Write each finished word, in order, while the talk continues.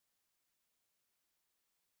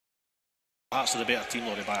Hearts are the better team,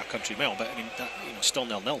 Laurie, by a country mile, but I mean, that, still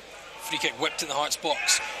 0-0. Free kick whipped in the Hearts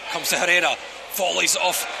box. Comes to Herrera. Volleys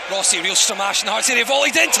off Rossi. Real stramash in the Hearts area.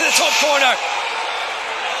 Volleyed into the top corner.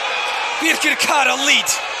 Birkirkara lead.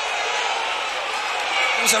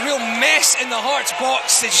 It was a real mess in the Hearts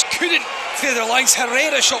box. They just couldn't clear their lines.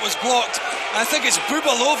 Herrera's shot was blocked. And I think it's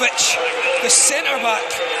Bubalovic, the centre back,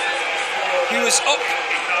 who was up.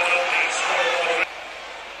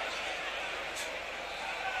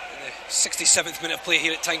 67th minute of play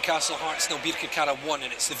here at Tynecastle. Hearts nil, Birkirkara 1,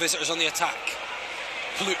 and it's the visitors on the attack.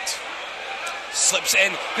 Plut slips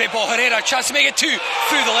in, great ball, Herrera, chance to make it 2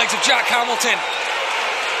 through the legs of Jack Hamilton.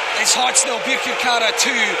 It's Hearts nil, Birkirkara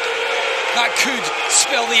 2. That could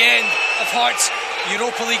spell the end of Hearts'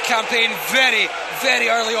 Europa League campaign very,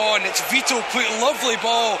 very early on. It's Vito Plut, lovely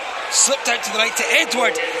ball, slipped out to the right to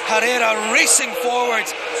Edward. Herrera racing forward,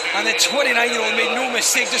 and the 29-year-old made no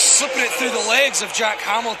mistake, just slipping it through the legs of Jack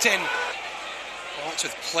Hamilton. Hearts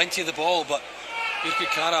with plenty of the ball, but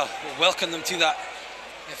Birkirkara will welcome them to that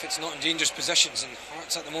if it's not in dangerous positions, and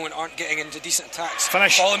Hearts at the moment aren't getting into decent attacks.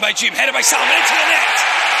 Finish. Fallen by Jim, headed by Salmon into the net.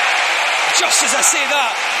 Just as I say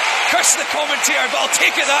that, curse the commentator, but I'll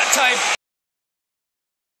take it that time.